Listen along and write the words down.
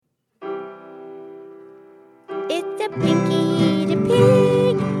It's a Pinky the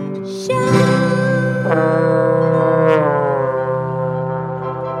Pig show.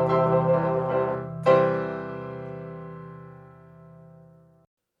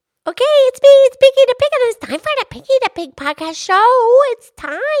 Okay, it's me, it's Pinky the Pig, and it's time for the Pinky the Pig podcast show. It's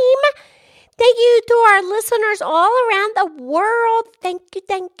time. Thank you to our listeners all around the world. Thank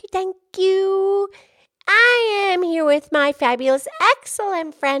you. I am here with my fabulous,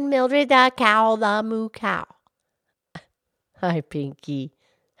 excellent friend, Mildred the Cow, the Moo Cow. Hi, Pinky.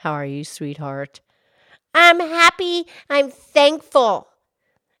 How are you, sweetheart? I'm happy. I'm thankful.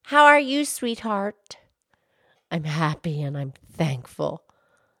 How are you, sweetheart? I'm happy and I'm thankful.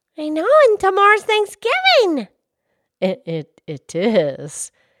 I know, and tomorrow's Thanksgiving. It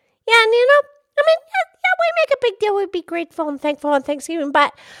is. Yeah, and we make a big deal. We'd be grateful and thankful on Thanksgiving,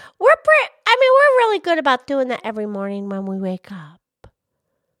 but we're really good about doing that every morning when we wake up.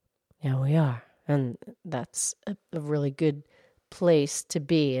 Yeah, we are. And that's a really good place to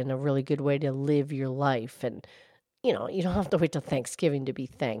be and a really good way to live your life. And, you don't have to wait till Thanksgiving to be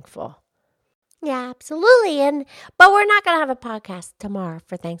thankful. Yeah, absolutely. But we're not going to have a podcast tomorrow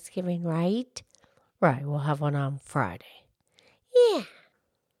for Thanksgiving, right? Right, we'll have one on Friday. Yeah.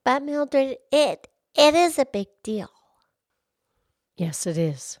 But Mildred, it is a big deal. Yes, it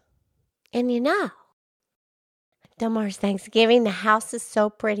is. And tomorrow's Thanksgiving. The house is so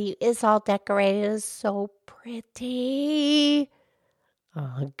pretty. It's all decorated. It's so pretty.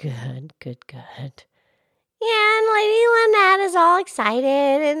 Oh, good. Yeah, and Lady Lynette is all excited,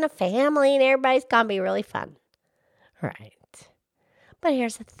 and the family and everybody's going to be really fun. Right. But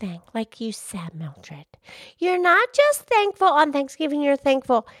here's the thing. Like you said, Mildred, you're not just thankful on Thanksgiving. You're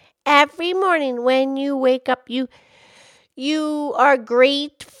thankful every morning when you wake up. You are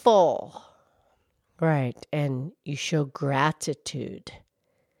grateful. Right. And you show gratitude.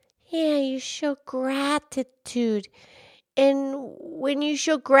 Yeah, you show gratitude. And when you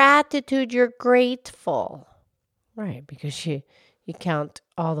show gratitude, you're grateful. Right, because you count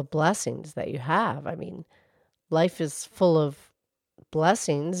all the blessings that you have. I mean, life is full of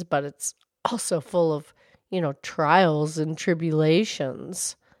blessings, but it's also full of, trials and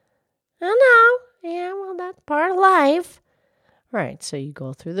tribulations. I know. Yeah, well, that's part of life. Right, so you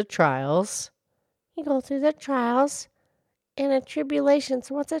go through the trials. And a tribulation.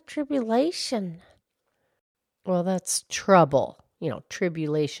 So what's a tribulation? Well, that's trouble.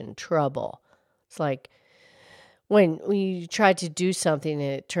 Tribulation, trouble. It's like when you try to do something and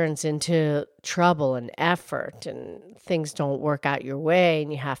it turns into trouble and effort and things don't work out your way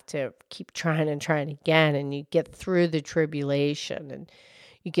and you have to keep trying again and you get through the tribulation and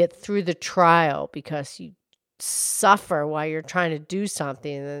you get through the trial because you suffer while you're trying to do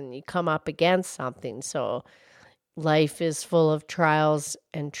something and then you come up against something. So life is full of trials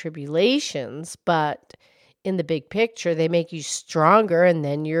and tribulations, but in the big picture, they make you stronger, and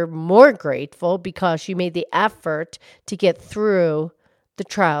then you're more grateful because you made the effort to get through the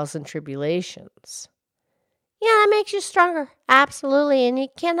trials and tribulations. Yeah, that makes you stronger. Absolutely. And you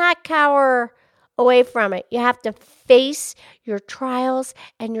cannot cower away from it. You have to face your trials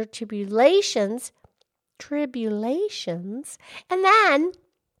and your tribulations, and then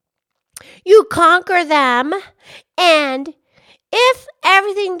you conquer them. And if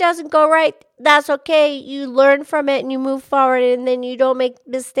everything doesn't go right, that's okay. You learn from it and you move forward, and then you don't make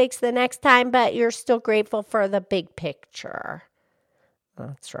mistakes the next time, but you're still grateful for the big picture.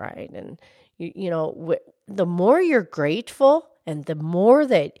 That's right. And, the more you're grateful and the more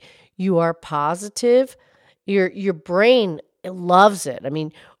that you are positive, your brain loves it. I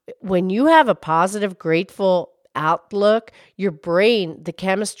mean, when you have a positive, grateful outlook, your brain, the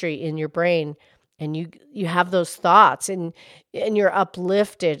chemistry in your brain, and you have those thoughts and you're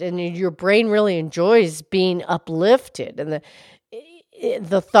uplifted and your brain really enjoys being uplifted and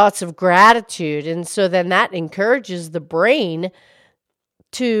the thoughts of gratitude. And so then that encourages the brain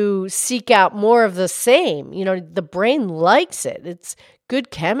to seek out more of the same. The brain likes it. It's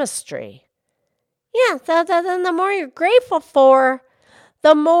good chemistry. Yeah, so then the more you're grateful for,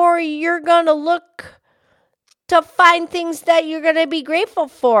 the more you're going to look to find things that you're going to be grateful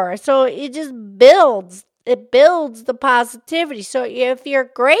for. So it just builds. It builds the positivity. So if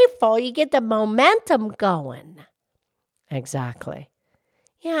you're grateful, you get the momentum going. Exactly.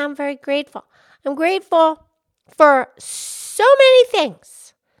 Yeah, I'm very grateful. I'm grateful for so many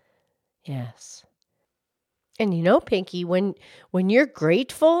things. Yes. And Pinky, when you're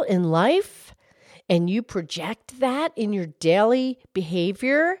grateful in life and you project that in your daily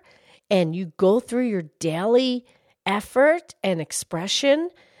behavior, and you go through your daily effort and expression,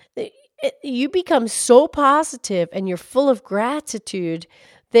 you become so positive and you're full of gratitude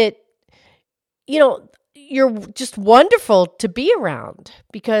that, you're just wonderful to be around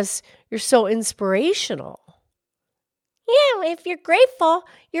because you're so inspirational. Yeah, if you're grateful,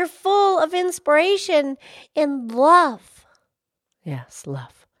 you're full of inspiration and love. Yes,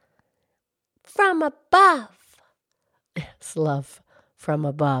 love. From above. Yes, love from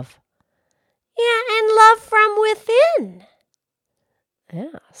above. Yeah, and love from within.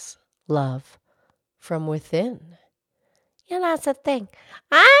 Yes, love from within. Yeah, that's the thing.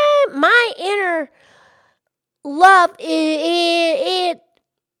 My inner love, it's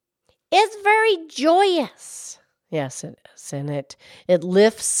very joyous. Yes, it is. And it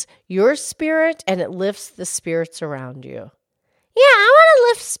lifts your spirit and it lifts the spirits around you. Yeah, I want to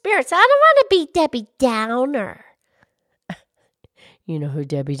lift spirits. I don't want to be Debbie Downer. You know who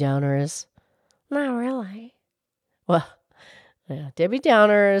Debbie Downer is? Not really. Well, yeah, Debbie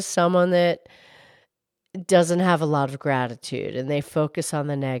Downer is someone that doesn't have a lot of gratitude, and they focus on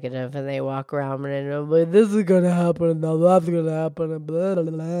the negative, and they walk around and this is going to happen, and that's going to happen, and blah, blah,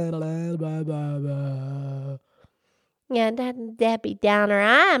 blah, blah, blah, blah, blah. Yeah, that's Debbie Downer.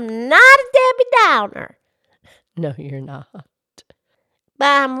 I'm not a Debbie Downer. No, you're not. But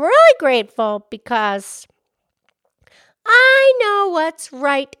I'm really grateful because I know what's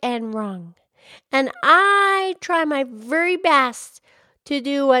right and wrong. And I try my very best to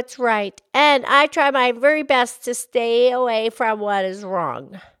do what's right. And I try my very best to stay away from what is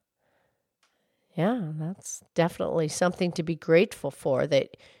wrong. Yeah, that's definitely something to be grateful for,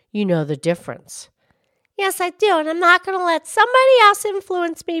 that you know the difference. Yes, I do. And I'm not going to let somebody else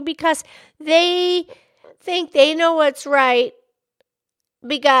influence me because they think they know what's right,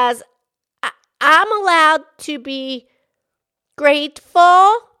 because I'm allowed to be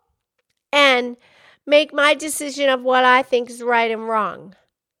grateful and make my decision of what I think is right and wrong.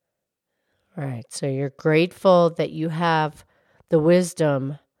 Right. So you're grateful that you have the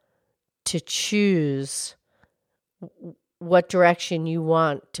wisdom to choose what direction you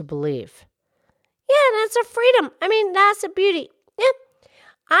want to believe. Yeah, that's a freedom. I mean, that's a beauty. Yeah.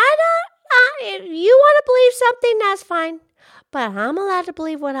 If you want to believe something, that's fine. But I'm allowed to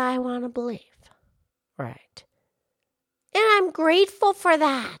believe what I want to believe. Right. And I'm grateful for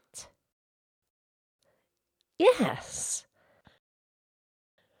that. Yes.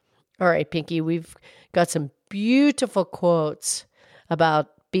 All right, Pinky, we've got some beautiful quotes about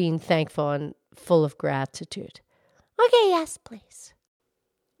being thankful and full of gratitude. Okay, yes, please.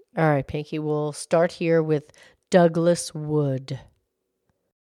 All right, Pinky, we'll start here with Douglas Wood.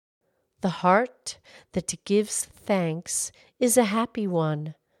 The heart that gives thanks is a happy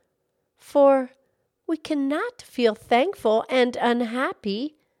one, for we cannot feel thankful and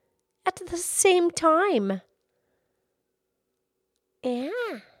unhappy at the same time. Yeah.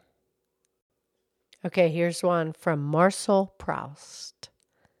 Okay, here's one from Marcel Proust.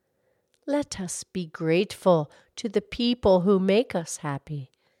 Let us be grateful to the people who make us happy.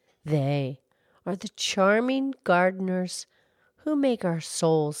 They are the charming gardeners who make our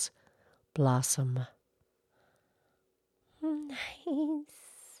souls blossom.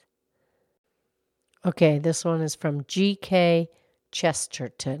 Nice. Okay, this one is from G.K.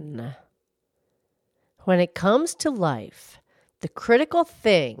 Chesterton. When it comes to life, the critical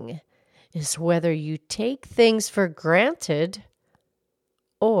thing is whether you take things for granted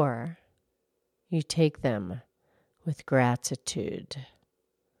or you take them with gratitude.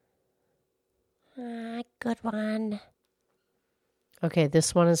 Good one. Okay,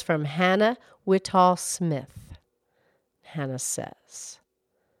 this one is from Hannah Whitall Smith. Hannah says,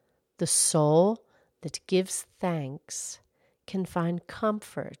 the soul that gives thanks can find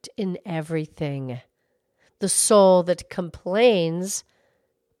comfort in everything. The soul that complains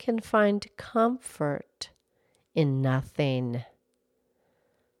can find comfort in nothing.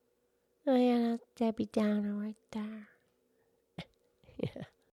 Oh, yeah, that's Debbie Downer right there. Yeah.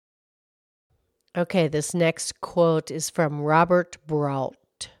 Okay, this next quote is from Robert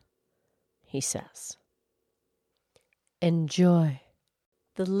Brault. He says, enjoy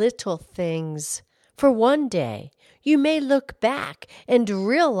the little things, for one day you may look back and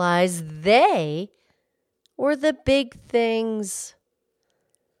realize they were the big things.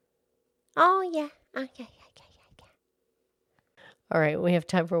 Oh, yeah. Okay. All right, we have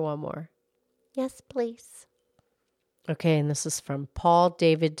time for one more. Yes, please. Okay, and this is from Paul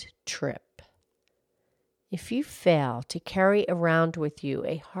David Tripp. If you fail to carry around with you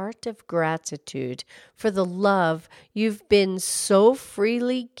a heart of gratitude for the love you've been so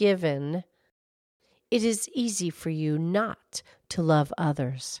freely given, it is easy for you not to love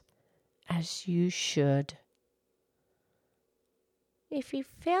others as you should. If you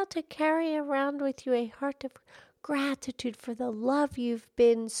fail to carry around with you a heart of gratitude for the love you've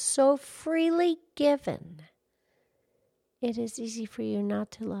been so freely given, it is easy for you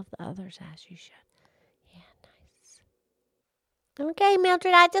not to love the others as you should. Yeah, nice. Okay,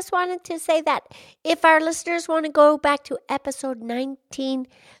 Mildred, I just wanted to say that if our listeners want to go back to episode 19,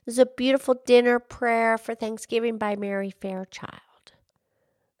 there's a beautiful dinner prayer for Thanksgiving by Mary Fairchild.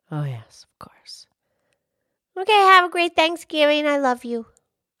 Oh, yes, of course. Okay, have a great Thanksgiving. I love you.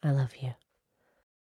 I love you.